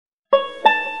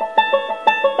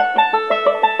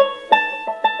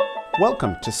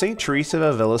Welcome to St. Teresa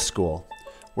of Avila School,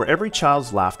 where every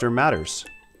child's laughter matters.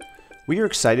 We are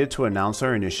excited to announce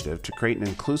our initiative to create an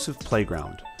inclusive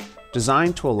playground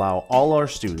designed to allow all our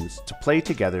students to play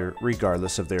together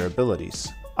regardless of their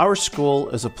abilities. Our school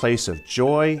is a place of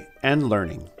joy and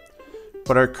learning,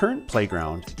 but our current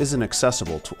playground isn't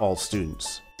accessible to all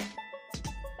students.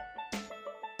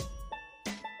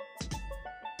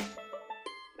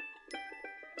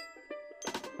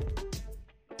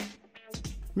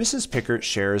 Mrs. Pickert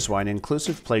shares why an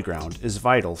inclusive playground is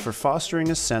vital for fostering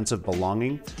a sense of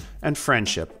belonging and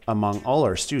friendship among all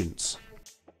our students.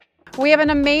 We have an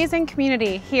amazing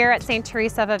community here at St.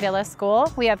 Teresa of Avila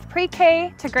School. We have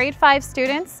pre-K to grade 5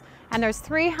 students, and there's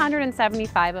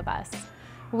 375 of us.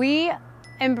 We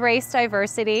embrace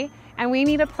diversity, and we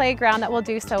need a playground that will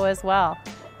do so as well.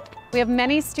 We have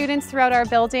many students throughout our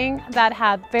building that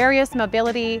have various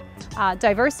mobility,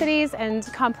 diversities, and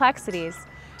complexities.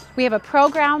 We have a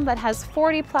program that has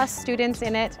 40+ students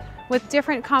in it with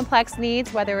different complex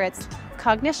needs, whether it's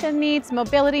cognition needs,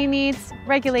 mobility needs,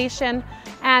 regulation,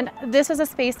 and this is a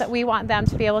space that we want them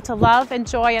to be able to love,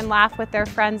 enjoy, and laugh with their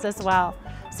friends as well.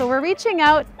 So we're reaching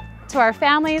out to our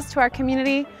families, to our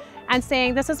community, and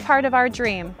saying this is part of our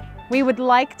dream. We would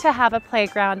like to have a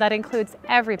playground that includes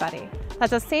everybody.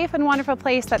 That's a safe and wonderful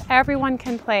place that everyone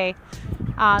can play,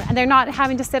 and they're not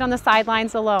having to sit on the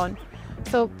sidelines alone.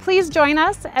 So please join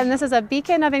us, and this is a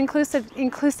beacon of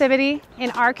inclusivity in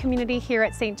our community here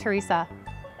at St. Teresa.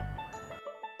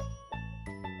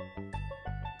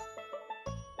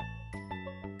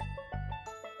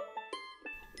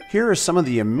 Here are some of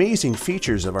the amazing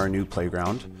features of our new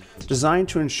playground, designed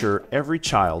to ensure every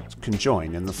child can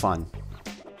join in the fun.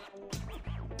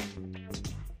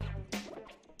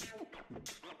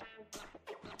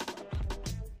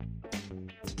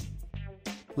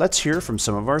 Let's hear from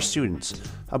some of our students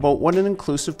about what an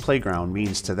inclusive playground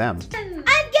means to them.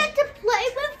 I get to play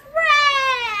with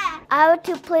friends! I want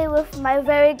to play with my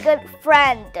very good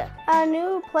friend. A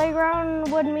new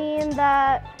playground would mean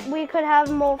that we could have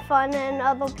more fun and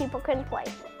other people can play.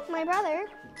 My brother,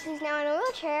 who's now in a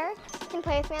wheelchair, can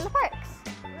play with me in the parks.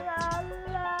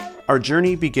 Our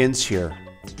journey begins here.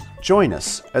 Join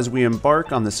us as we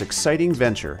embark on this exciting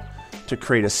venture to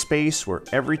create a space where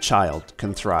every child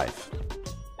can thrive.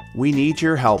 We need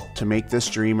your help to make this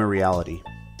dream a reality.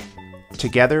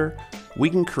 Together, we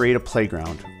can create a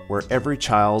playground where every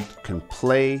child can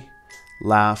play,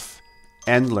 laugh,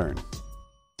 and learn.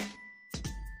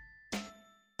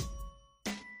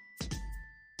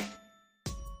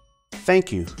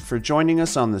 Thank you for joining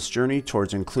us on this journey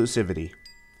towards inclusivity.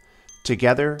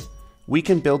 Together, we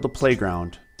can build a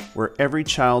playground where every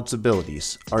child's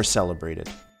abilities are celebrated.